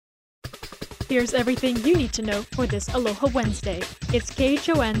Here's everything you need to know for this Aloha Wednesday. It's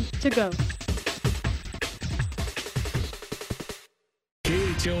KHON to go.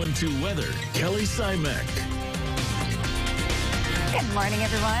 KHON2 weather, Kelly Simek. Good morning,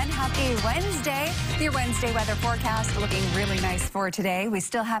 everyone. Happy Wednesday. Your Wednesday weather forecast looking really nice for today. We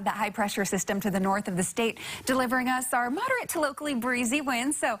still have that high pressure system to the north of the state delivering us our moderate to locally breezy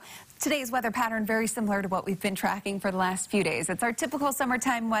winds. So today's weather pattern very similar to what we've been tracking for the last few days. It's our typical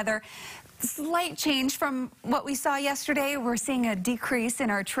summertime weather. Slight change from what we saw yesterday. We're seeing a decrease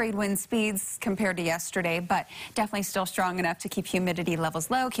in our trade wind speeds compared to yesterday, but definitely still strong enough to keep humidity levels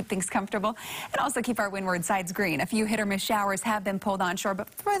low, keep things comfortable, and also keep our windward sides green. A few hit or miss showers have been pulled onshore,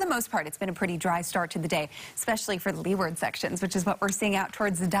 but for the most part, it's been a pretty dry start to the day, especially for the leeward sections, which is what we're seeing out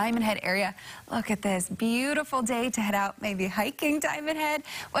towards the Diamond Head area. Look at this beautiful day to head out, maybe hiking Diamond Head,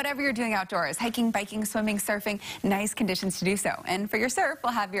 whatever you're doing outdoors, hiking, biking, swimming, surfing, nice conditions to do so. And for your surf,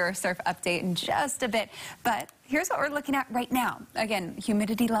 we'll have your surf update in just a bit, but here's what we're looking at right now. Again,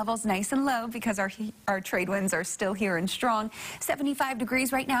 humidity levels nice and low because our trade winds are still here and strong. 75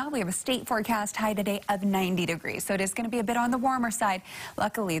 degrees right now. We have a state forecast high today of 90 degrees, so it is going to be a bit on the warmer side.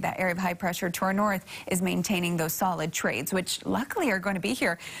 Luckily, that area of high pressure to our north is maintaining those solid trades, which luckily are going to be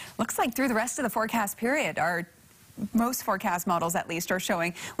here. Looks like through the rest of the forecast period, most forecast models at least are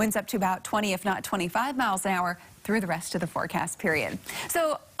showing winds up to about 20, if not 25 miles an hour through the rest of the forecast period.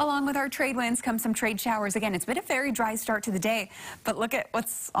 So along with our trade winds come some trade showers. Again, it's been a very dry start to the day, but look at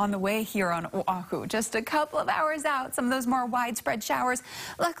what's on the way here on Oahu. Just a couple of hours out, some of those more widespread showers.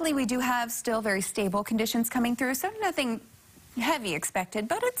 Luckily, we do have still very stable conditions coming through, so nothing heavy expected,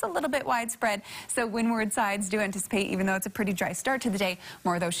 but it's a little bit widespread. So windward sides do anticipate, even though it's a pretty dry start to the day,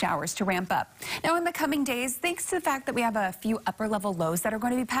 more of those showers to ramp up. Now in the coming days, thanks to the fact that we have a few upper level lows that are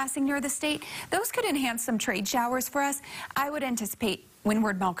going to be passing near the state, those could enhance some trade showers for us. I would anticipate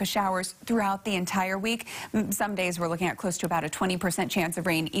windward Malka showers throughout the entire week. Some days we're looking at close to about a 20% chance of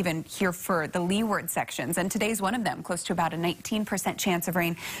rain even here for the leeward sections. And today's one of them, close to about a 19% chance of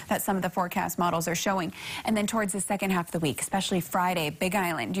rain that some of the forecast models are showing. And then towards the second half of the week, especially Friday, Big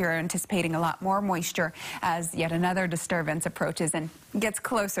Island, you're anticipating a lot more moisture as yet another disturbance approaches and gets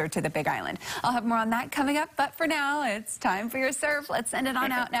closer to the Big Island. I'll have more on that coming up, but for now, it's time for your surf. Let's send it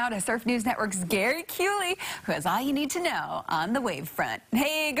on out now to Surf News Network's Gary Cooley, who has all you need to know on the wave front.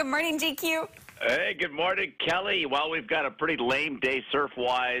 Hey, good morning, GQ. Hey, good morning, Kelly. Well, we've got a pretty lame day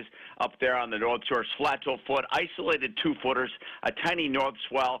surf-wise up there on the North Shore. Flat to a foot, isolated 2-footers, a tiny north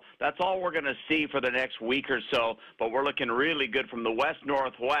swell. That's all we're going to see for the next week or so, but we're looking really good from the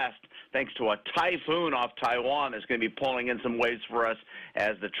west-northwest thanks to a typhoon off Taiwan that's going to be pulling in some waves for us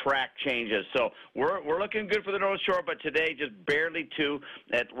as the track changes. So we're looking good for the North Shore, but today just barely 2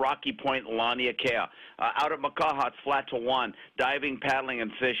 at Rocky Point, Laniakea. Out at Makaha, it's flat to 1, diving, paddling, and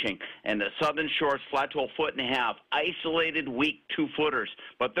fishing. And the Southern Shore is flat to a 1.5 feet, isolated weak 2-footers.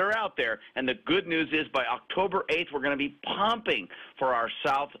 But they're out there, and the good news is by October 8th, we're going to be pumping for our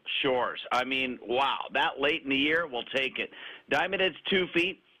South Shores. I mean, wow, that late in the year, we'll take it. Diamond Head's 2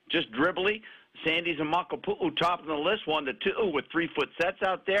 feet, just dribbly. Sandy's and Makapu'u topping the list 1 to 2 with 3-foot sets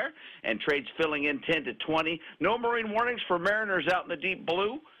out there, and trades filling in 10 to 20. No marine warnings for mariners out in the deep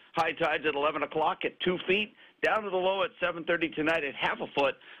blue. High tides at 11 o'clock at 2 feet. Down to the low at 7:30 tonight at 0.5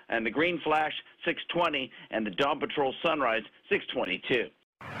 foot, and the green flash 6:20, and the Dawn Patrol sunrise 6:22.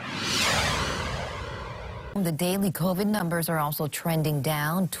 The daily COVID numbers are also trending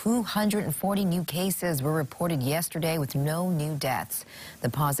down. 240 new cases were reported yesterday with no new deaths. The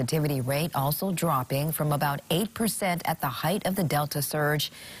positivity rate also dropping from about 8% at the height of the Delta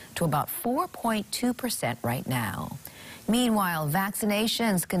surge to about 4.2% right now. Meanwhile,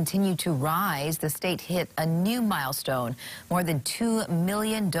 vaccinations continue to rise. The state hit a new milestone. More than 2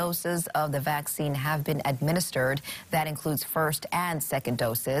 million doses of the vaccine have been administered. That includes first and second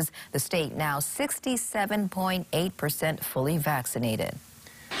doses. The state now 67.8% fully vaccinated.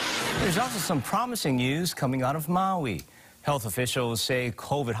 There's also some promising news coming out of Maui. Health officials say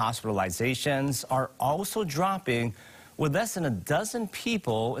COVID hospitalizations are also dropping with less than a dozen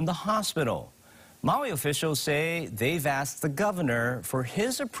people in the hospital. Maui officials say they've asked the governor for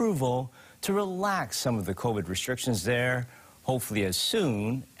his approval to relax some of the COVID restrictions there, hopefully as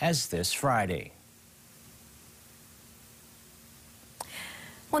soon as this Friday.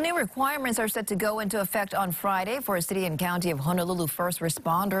 Well, new requirements are set to go into effect on Friday for City and County of Honolulu first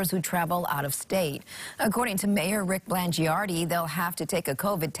responders who travel out of state. According to Mayor Rick Blangiardi, they'll have to take a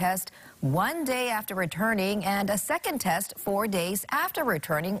COVID test 1 day after returning and a second test 4 days after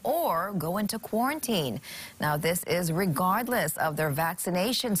returning or go into quarantine. Now, this is regardless of their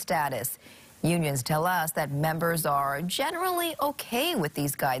vaccination status. Unions tell us that members are generally okay with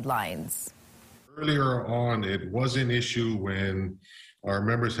these guidelines. Earlier on, it was an issue when our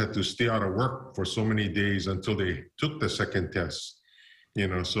members had to stay out of work for so many days until they took the second test.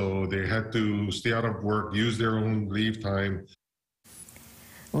 So they had to stay out of work, use their own leave time.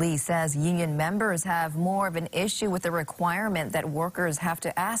 Lee says union members have more of an issue with the requirement that workers have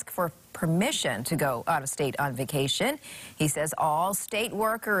to ask for permission to go out of state on vacation. He says all state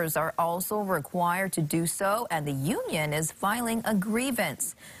workers are also required to do so, and the union is filing a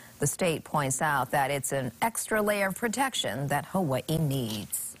grievance. The state points out that it's an extra layer of protection that Hawaii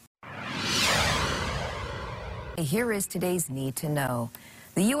needs. Here is today's Need to Know.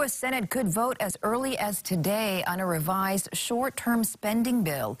 The U.S. Senate could vote as early as today on a revised short-term spending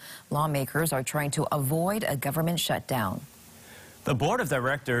bill. Lawmakers are trying to avoid a government shutdown. The Board of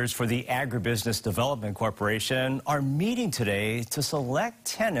Directors for the Agribusiness Development Corporation are meeting today to select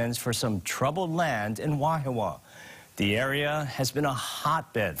tenants for some troubled land in Wahiawa. The area has been a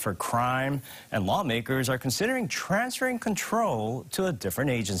hotbed for crime, and lawmakers are considering transferring control to a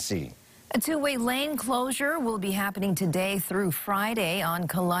different agency. A two-way lane closure will be happening today through Friday on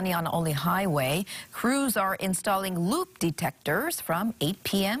Kalanianaole Highway. Crews are installing loop detectors from 8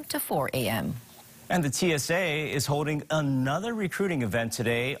 p.m. to 4 a.m. And the TSA is holding another recruiting event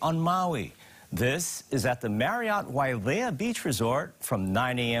today on Maui. This is at the Marriott Wailea Beach Resort from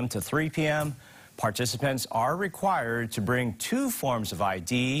 9 a.m. to 3 p.m. Participants are required to bring 2 forms of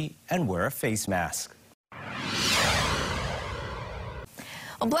ID and wear a face mask.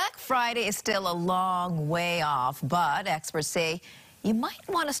 Black Friday is still a long way off, but experts say you might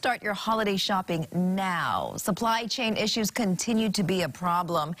want to start your holiday shopping now. Supply chain issues continue to be a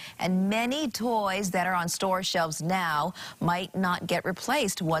problem, and many toys that are on store shelves now might not get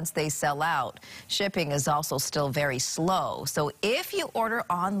replaced once they sell out. Shipping is also still very slow, so if you order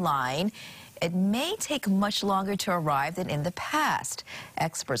online, it may take much longer to arrive than in the past.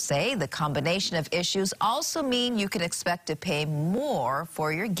 Experts say the combination of issues also mean you can expect to pay more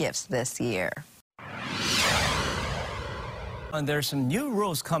for your gifts this year. And there's some new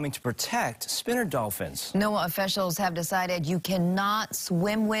rules coming to protect spinner dolphins. NOAA officials have decided you cannot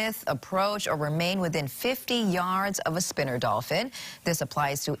swim with, approach, or remain within 50 yards of a spinner dolphin. This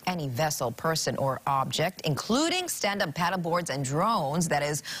applies to any vessel, person, or object, including stand-up paddleboards and drones that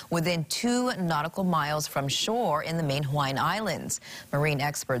is within 2 nautical miles from shore in the main Hawaiian Islands. Marine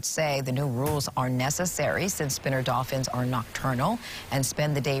experts say the new rules are necessary since spinner dolphins are nocturnal and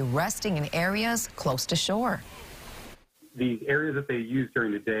spend the day resting in areas close to shore. The areas that they use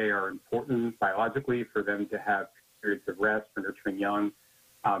during the day are important biologically for them to have periods of rest for nurturing young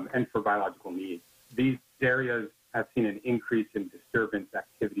and for biological needs. These areas have seen an increase in disturbance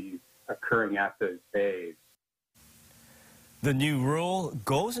activities occurring at those bays. The new rule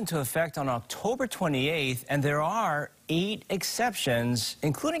goes into effect on October 28th, and there are 8 exceptions,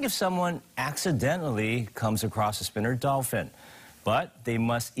 including if someone accidentally comes across a spinner dolphin. But they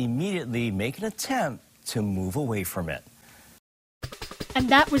must immediately make an attempt to move away from it. And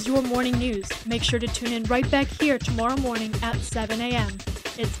that was your morning news. Make sure to tune in right back here tomorrow morning at 7 a.m.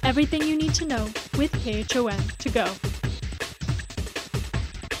 It's everything you need to know with KHON to go.